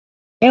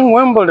In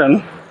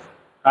Wimbledon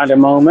at the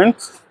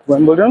moment,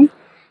 Wimbledon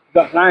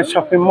got nice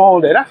shopping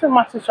mall there. That's a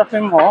massive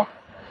shopping mall.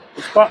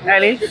 It's called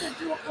Ellis.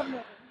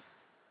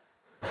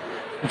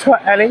 It's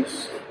called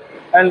Ellis,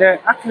 and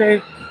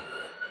actually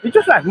it's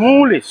just like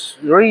Molly's,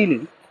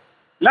 really.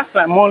 That's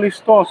like Molly's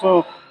store.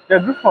 So there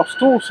are a group of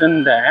stores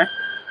in there.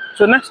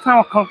 So next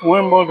time I come to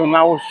Wimbledon,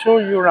 I will show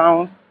you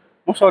around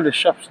most of the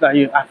shops that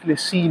you actually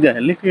see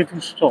there,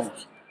 little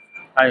stores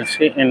I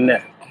see in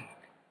there.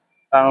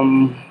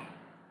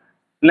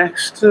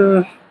 Next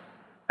to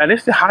that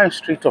is the high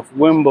street of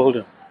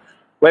Wimbledon,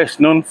 where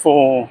it's known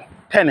for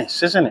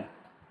tennis, isn't it?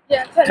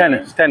 Yeah,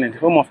 tennis. Tennis,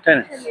 home of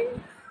tennis.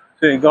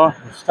 So you got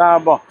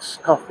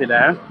Starbucks coffee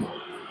there.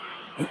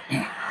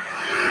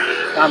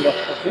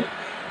 Starbucks coffee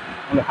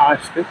on the high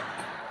street.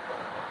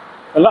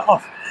 A lot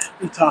of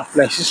retail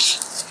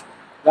places.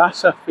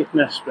 That's a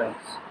fitness place.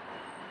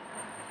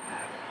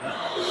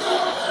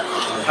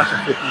 That's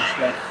a fitness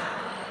place.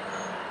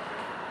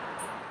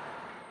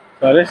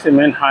 So this is the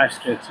main high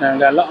street,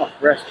 and there are a lot of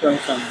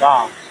restaurants and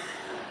bars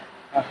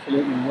actually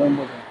in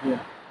Wimbledon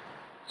here.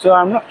 So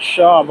I'm not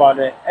sure about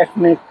the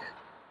ethnic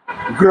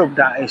group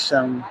that is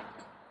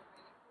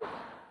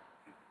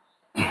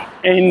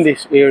in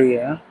this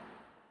area,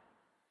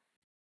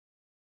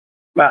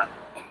 but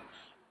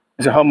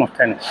it's a home of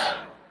tennis.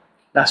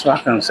 That's what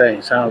I can say.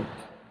 So,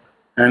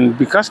 and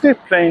because they're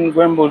playing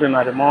Wimbledon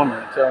at the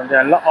moment, so there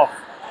are a lot of,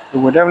 it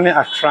would definitely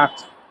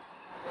attract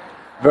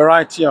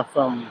variety of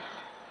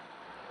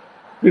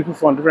people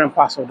from different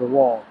parts of the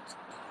world,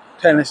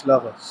 tennis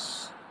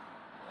lovers.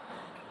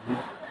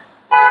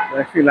 So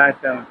if you like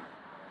if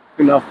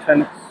you love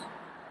tennis,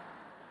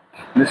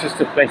 this is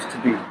the place to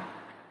be,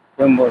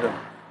 Wimbledon.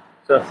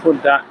 So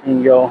put that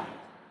in your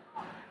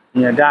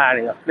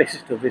diary of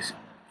places to visit.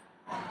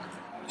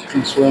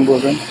 It's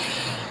Wimbledon.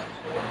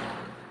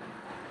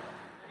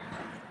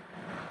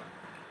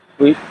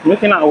 We're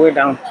making our way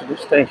down to the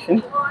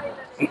station.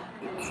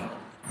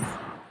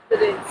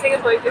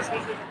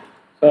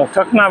 So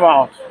talking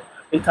about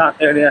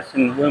eat-out areas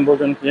in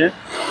Wimbledon here,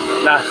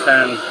 that's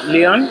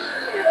Leon.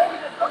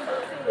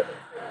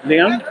 The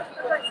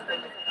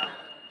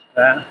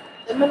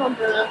men on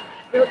the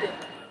building.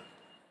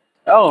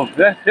 Oh,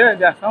 there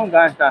are some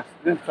guys that's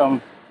doing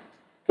some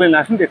cleaning.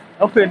 I think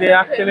they're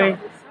actually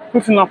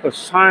putting up a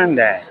sign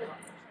there.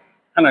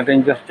 Kind of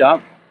dangerous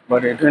job,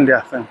 but they're doing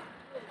their thing.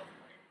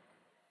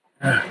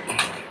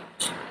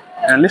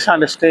 And this is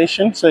the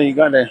station, so you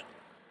got the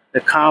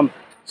cab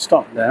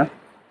stop there.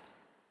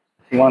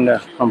 If you want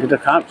the computer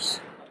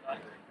cabs,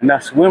 and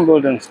that's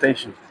Wimbledon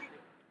Station.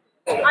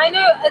 I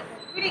know, it's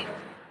really.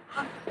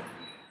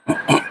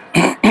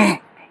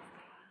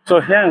 So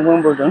here in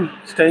Wimbledon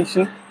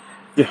Station,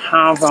 you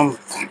have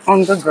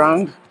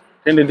underground,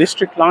 then the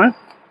district line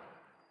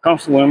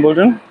comes to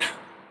Wimbledon,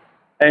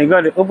 and you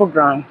got the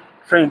overground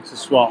trains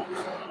as well.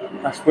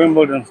 That's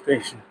Wimbledon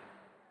Station.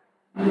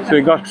 So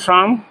you got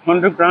tram,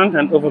 underground,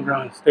 and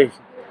overground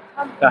station.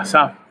 That's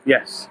how,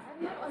 yes.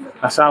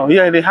 That's how,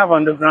 yeah, they have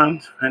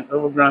underground and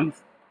overground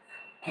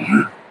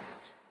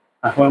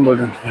at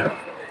Wimbledon. Yeah.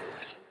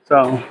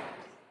 So,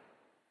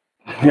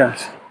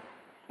 yes,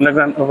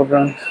 underground,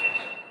 overground.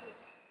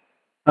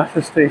 That's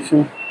the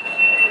station.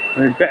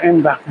 We're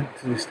getting back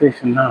into the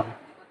station now.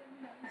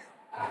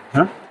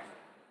 Huh?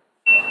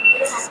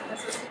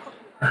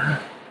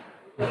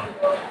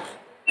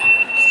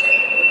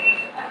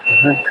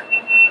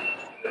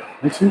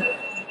 Listen.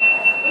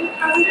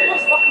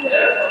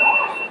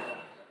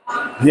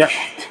 Yeah.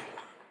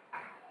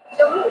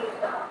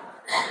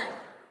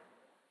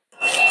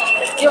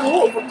 Your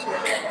water bottle.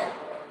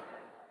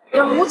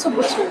 Your water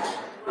bottle.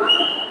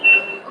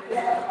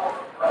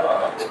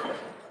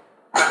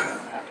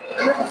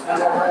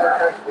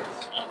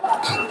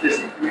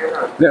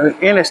 We're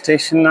in a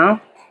station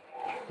now.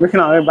 Making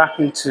our way back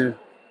into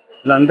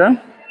London.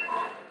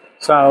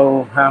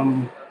 So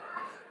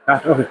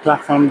that's okay,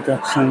 platform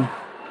junction.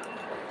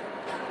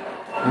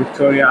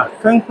 Victoria. I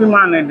think we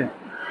might need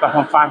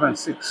platform 5 and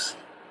 6.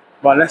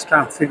 But let's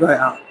try and figure it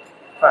out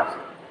first.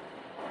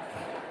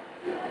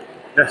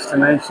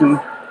 Destination.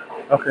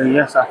 Okay,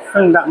 yes, I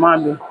think that might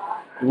be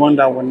the one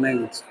that we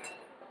need.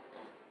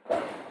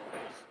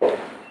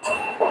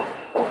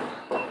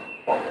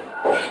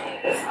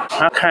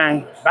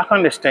 Okay, back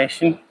on the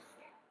station.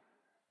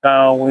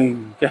 So we're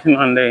getting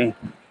on the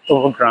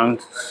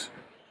overground.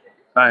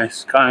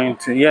 Nice, going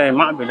to, yeah, it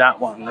might be that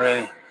one,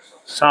 really.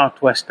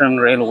 Southwestern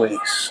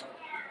Railways.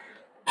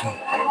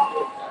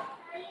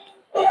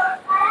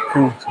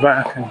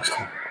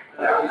 Kingston.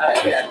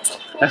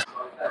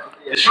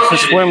 This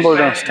is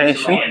Wimbledon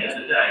Station.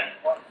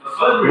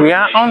 We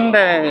are on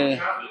the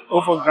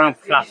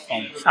overground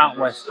platform,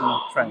 Southwestern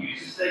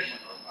trains.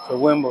 So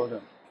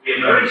Wimbledon.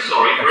 That's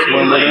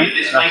Wimbledon.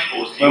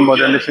 That's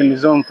Wimbledon is in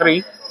zone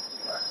 3.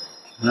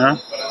 Yeah.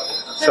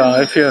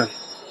 So if you're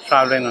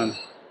traveling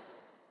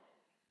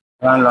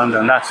around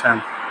London, that's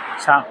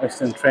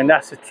Southwestern train.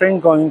 That's a train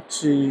going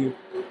to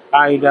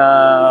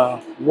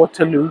either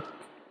Waterloo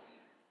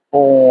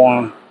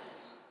or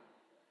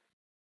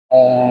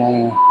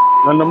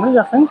London Bridge,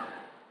 I think.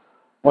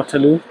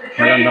 Waterloo,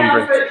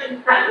 London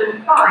Bridge.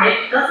 Platform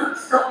 5 doesn't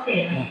stop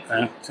here.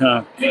 Okay,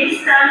 so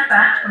Please stand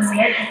back on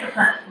the edge of the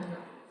platform.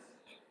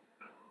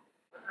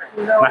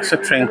 that's a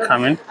train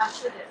coming,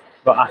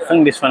 but I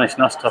think this one is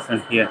not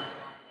stopping here.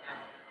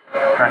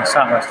 Right,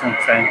 Southwestern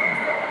train.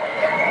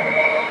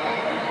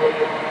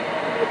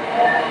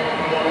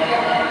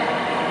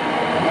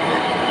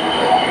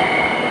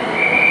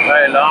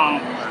 Very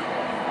long.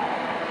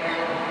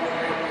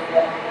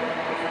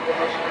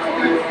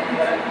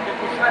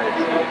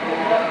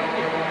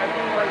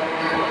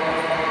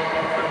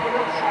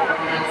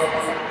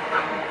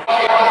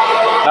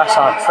 That's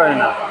our train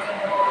now.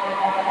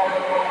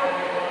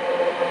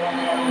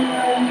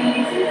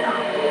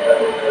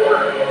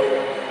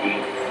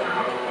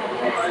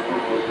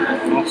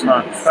 That's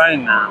our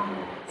train now.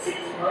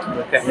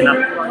 We're getting up.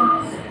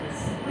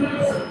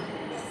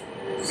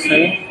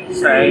 See?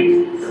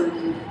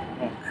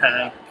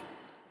 Okay.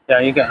 Yeah,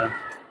 you get it.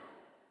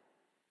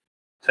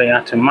 So you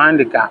have to mind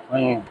the gap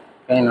when you're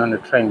getting on the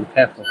train. Be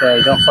careful. Yeah,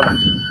 you don't follow.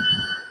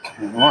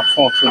 You won't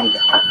fall through the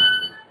gap.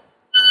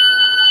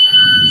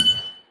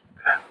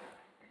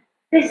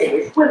 This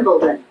is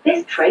Wimbledon.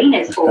 This train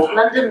is for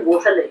London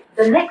Waterloo.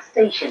 The next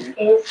station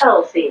is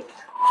Earlsfield.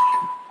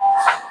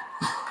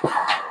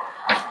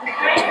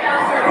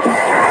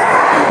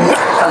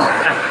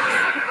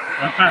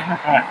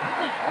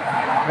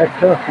 Very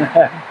cool.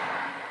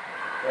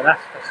 So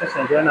that's just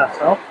enjoying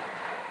ourselves.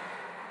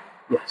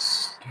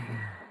 Yes.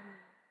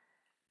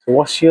 So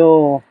what's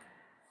your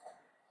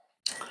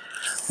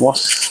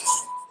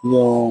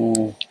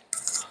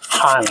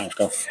highlight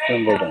of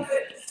Wimbledon?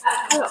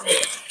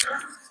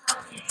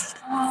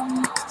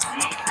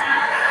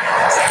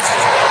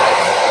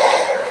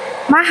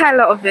 My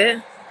highlight of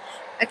it,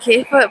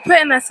 okay, for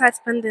putting aside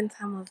spending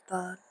time with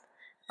Dad,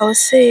 I would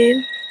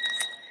say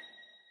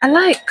I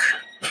like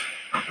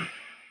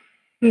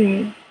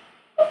how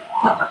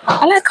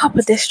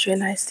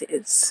pedestrianized it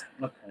is.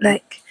 Okay.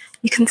 Like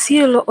you can see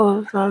a lot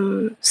of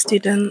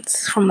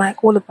students from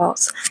like all about,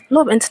 a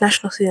lot of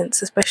international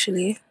students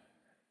especially,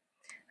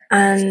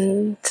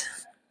 and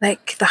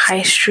like the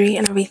high street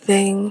and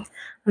everything,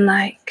 and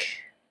like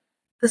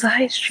there's a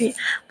high street,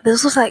 but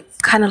there's also like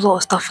kind of a lot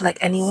of stuff for like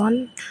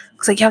anyone.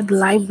 Because like you have the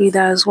library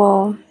there as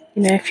well.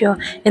 You know, if you're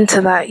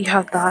into that, you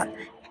have that. If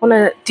you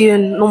wanna do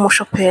normal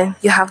shopping,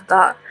 you have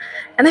that.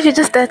 And if you're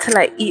just there to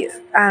like eat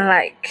and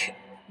like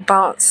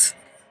bounce,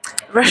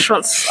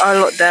 restaurants are a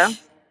lot there.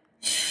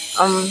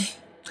 I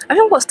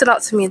think what stood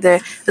out to me there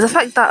is the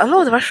fact that a lot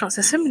of the restaurants,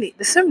 there's so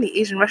many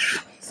Asian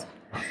restaurants.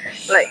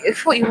 Like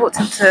before you walked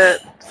into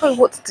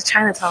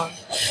Chinatown,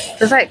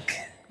 there's like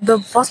the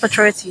vast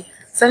majority,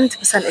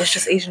 70% is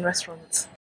just Asian restaurants.